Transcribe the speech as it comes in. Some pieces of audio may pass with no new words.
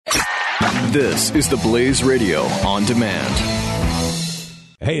This is the Blaze Radio on demand.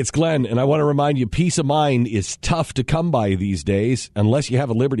 Hey, it's Glenn, and I want to remind you, peace of mind is tough to come by these days unless you have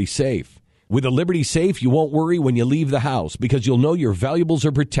a Liberty Safe. With a Liberty Safe, you won't worry when you leave the house because you'll know your valuables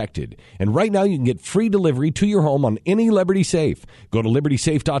are protected. And right now, you can get free delivery to your home on any Liberty Safe. Go to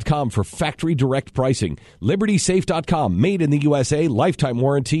LibertySafe.com for factory direct pricing. LibertySafe.com, made in the USA, lifetime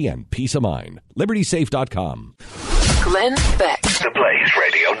warranty, and peace of mind. LibertySafe.com. Glenn Beck. The Blaze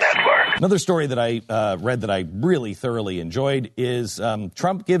Radio Network. Another story that I read that I really thoroughly enjoyed is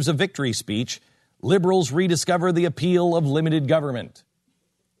Trump gives a victory speech. Liberals rediscover the appeal of limited government.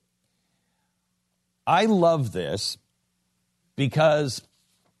 I love this because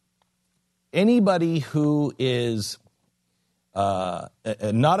anybody who is not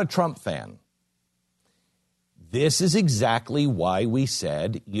a Trump fan, this is exactly why we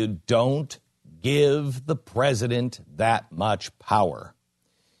said you don't give the president that much power.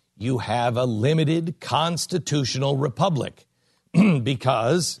 You have a limited constitutional republic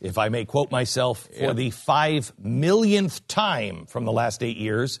because, if I may quote myself for the 5 millionth time from the last 8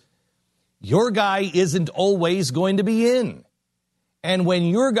 years, your guy isn't always going to be in. And when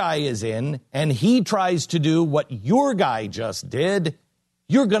your guy is in and he tries to do what your guy just did,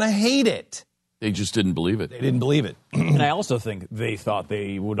 you're going to hate it. They just didn't believe it. They didn't believe it. And I also think they thought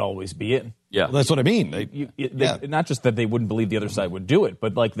they would always be in. Yeah. Well, that's what I mean. Not just that they wouldn't believe the other side would do it,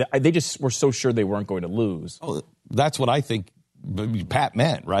 but like they just were so sure they weren't going to lose. Oh, that's what I think Pat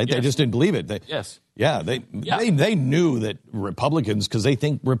meant, right? Yes. They just didn't believe it. Yes. Yeah, they knew that Republicans, because they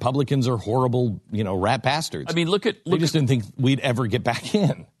think Republicans are horrible, rat bastards. I mean, they just didn't think we'd ever get back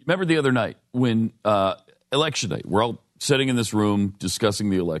in. Remember the other night when election night, we're all sitting in this room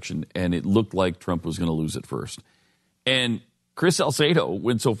discussing the election, and it looked like Trump was going to lose at first. And Chris Salcedo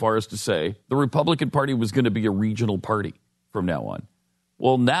went so far as to say the Republican Party was going to be a regional party from now on.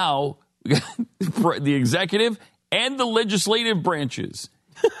 Well, now we got the executive and the legislative branches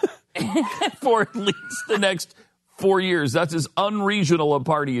for at least the next 4 years. That's as unregional a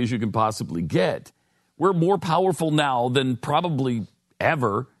party as you can possibly get. We're more powerful now than probably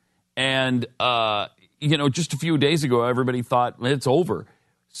ever. And, just a few days ago, everybody thought it's over.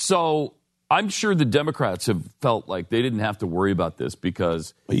 So I'm sure the Democrats have felt like they didn't have to worry about this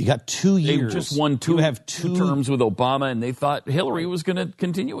because you got 2 years. They just won two terms with Obama, and they thought Hillary was going to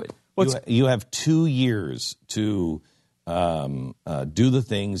continue it. You have 2 years to do the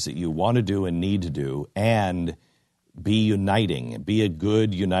things that you want to do and need to do and be uniting, be a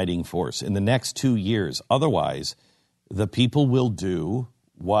good uniting force in the next 2 years. Otherwise, the people will do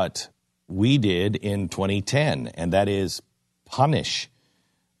what we did in 2010, and that is punish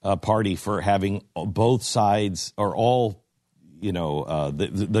a party for having both sides or all,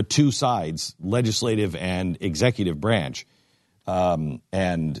 the two sides, legislative and executive branch, and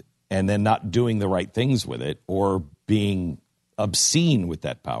then not doing the right things with it or being obscene with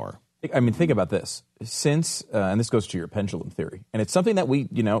that power. I mean, think about this. Since, and this goes to your pendulum theory, and it's something that we,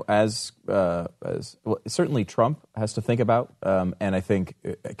 certainly Trump has to think about, and I think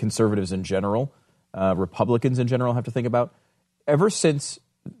conservatives in general, Republicans in general have to think about. Ever since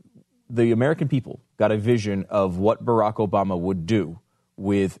the American people got a vision of what Barack Obama would do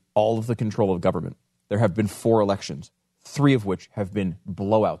with all of the control of government, there have been 4 elections, 3 of which have been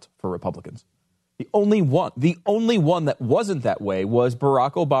blowout for Republicans. The only one that wasn't that way was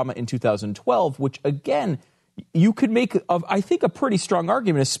Barack Obama in 2012, which, again, you could make, I think, a pretty strong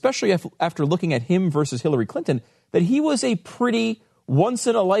argument, especially after looking at him versus Hillary Clinton, that he was a pretty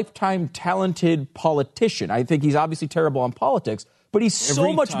once-in-a-lifetime talented politician. I think he's obviously terrible on politics, but he's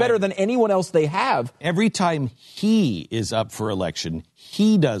so much better than anyone else they have. Every time he is up for election,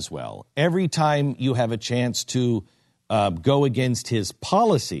 he does well. Every time you have a chance to go against his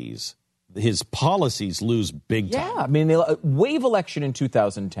policies lose big time. Yeah, I mean, wave election in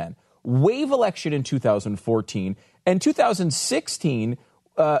 2010, wave election in 2014, and 2016,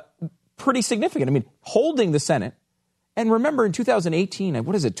 pretty significant. I mean, holding the Senate. And remember, in 2018,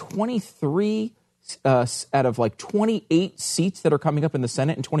 23 out of 28 seats that are coming up in the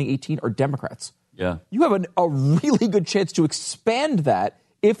Senate in 2018 are Democrats. Yeah. You have a really good chance to expand that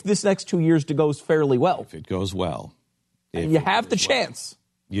if this next 2 years goes fairly well. If it goes well. You have the chance.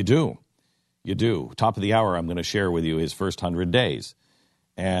 You do. You do. Top of the hour, I'm going to share with you his first 100 days.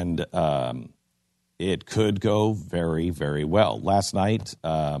 And it could go very, very well. Last night,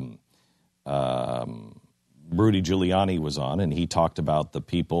 Rudy Giuliani was on, and he talked about the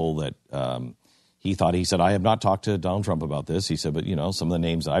people that he said, I have not talked to Donald Trump about this. He said, but, some of the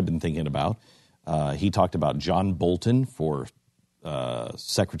names that I've been thinking about. He talked about John Bolton for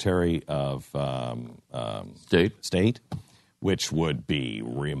Secretary of State, which would be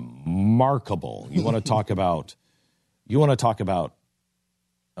remarkable. You want to talk about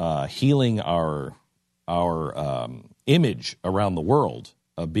healing our image around the world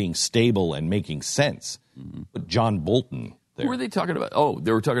of being stable and making sense. But John Bolton there. Who were they talking about? Oh,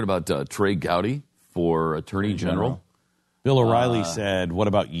 they were talking about Trey Gowdy for Attorney General. Bill O'Reilly said, "What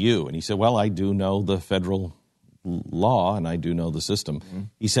about you?" And he said, "Well, I do know the federal law and I do know the system."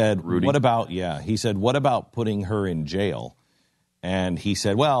 He said, Rudy. "What about He said, "What about putting her in jail?" And he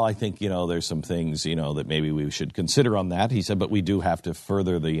said, "Well, I think, there's some things, that maybe we should consider on that." He said, "But we do have to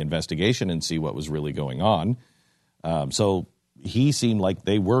further the investigation and see what was really going on." So he seemed like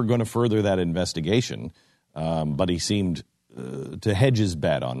they were going to further that investigation, but he seemed to hedge his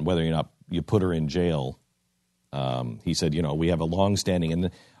bet on whether or not you put her in jail. He said, we have a long-standing,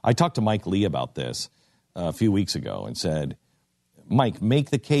 and I talked to Mike Lee about this a few weeks ago and said, "Mike, make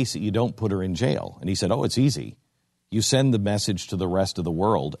the case that you don't put her in jail." And he said, "Oh, it's easy. You send the message to the rest of the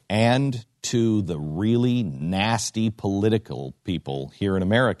world and to the really nasty political people here in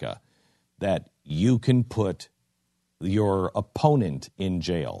America that you can put your opponent in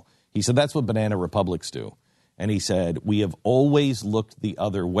jail." He said, "That's what banana republics do." And he said, "We have always looked the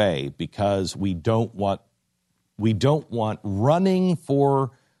other way because we don't want running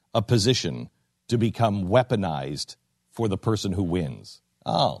for a position to become weaponized for the person who wins.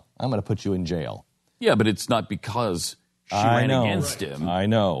 Oh, I'm going to put you in jail." Yeah, but it's not because she ran against him. I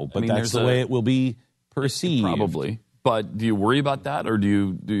know, but that's the way it will be perceived. Probably. But do you worry about that, or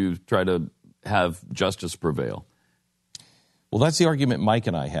do you try to have justice prevail? Well, that's the argument Mike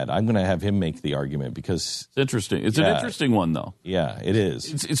and I had. I'm going to have him make the argument because it's interesting. It's an interesting one, though. Yeah, it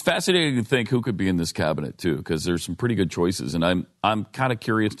is. It's fascinating to think who could be in this cabinet too, because there's some pretty good choices, and I'm kind of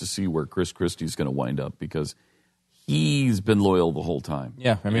curious to see where Chris Christie's going to wind up because he's been loyal the whole time.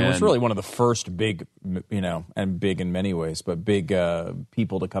 Yeah, I mean, it was really one of the first big, and big in many ways, but big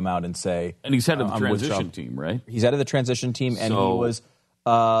people to come out and say. And he's head of the transition team, right? He's head of the transition team, and he was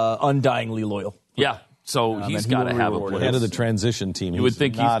undyingly loyal. Yeah. So he's got to have a place. Head of the transition team. You would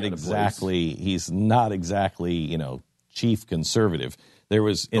think he's not exactly, chief conservative. There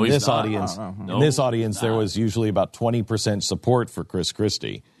was in this audience. There was usually about 20% support for Chris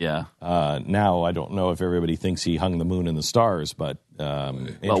Christie. Yeah. Now I don't know if everybody thinks he hung the moon and the stars, but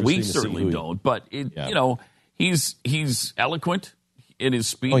well, we certainly don't. But he's eloquent in his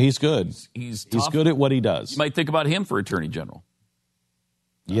speech. Oh, he's good. He's good at what he does. You might think about him for Attorney General.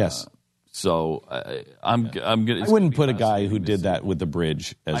 Yes. So I'm gonna. I wouldn't put a guy who did that with the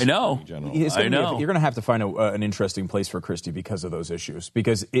bridge as I know. Attorney General. You're going to have to find an interesting place for Christie because of those issues.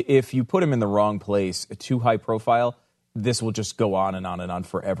 Because if you put him in the wrong place, too high profile, this will just go on and on and on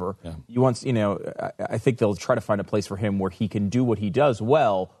forever. Yeah. I think they'll try to find a place for him where he can do what he does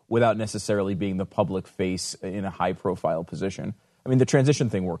well without necessarily being the public face in a high profile position. I mean, the transition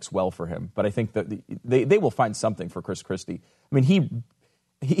thing works well for him, but I think that they will find something for Chris Christie. I mean,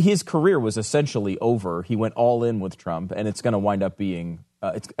 his career was essentially over. He went all in with Trump, and it's going to wind up being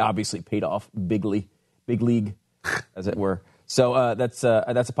it's obviously paid off big league, as it were. So that's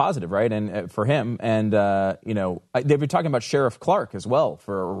a positive, right? And for him, and they've been talking about Sheriff Clark as well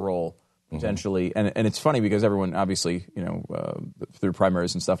for a role potentially. Mm-hmm. And it's funny because everyone obviously through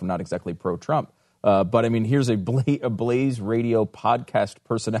primaries and stuff, are not exactly pro-Trump. But I mean, here's a Blaze Radio podcast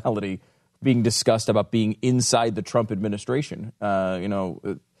personality being discussed about being inside the Trump administration.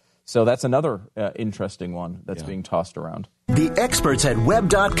 So that's another interesting one that's being tossed around. The experts at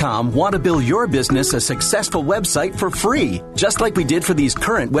Web.com want to build your business a successful website for free, just like we did for these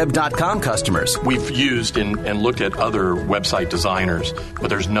current Web.com customers. We've used and looked at other website designers, but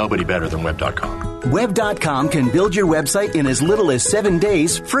there's nobody better than Web.com. Web.com can build your website in as little as 7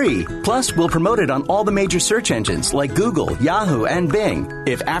 days free. Plus, we'll promote it on all the major search engines like Google, Yahoo, and Bing.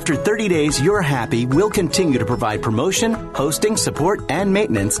 If after 30 days you're happy, we'll continue to provide promotion, hosting, support, and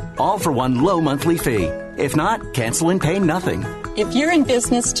maintenance, all for one low monthly fee. If not, cancel and pay nothing. If you're in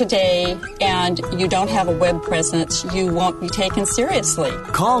business today and you don't have a web presence, you won't be taken seriously.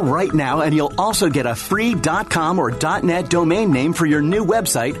 Call right now and you'll also get a free .com or .net domain name for your new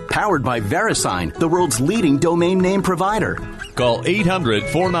website powered by VeriSign, the world's leading domain name provider. Call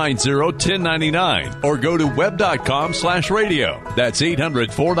 800-490-1099 or go to web.com/radio. That's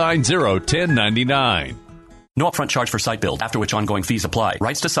 800-490-1099. No upfront charge for site build, after which ongoing fees apply.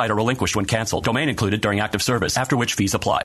 Rights to site are relinquished when canceled. Domain included during active service, after which fees apply.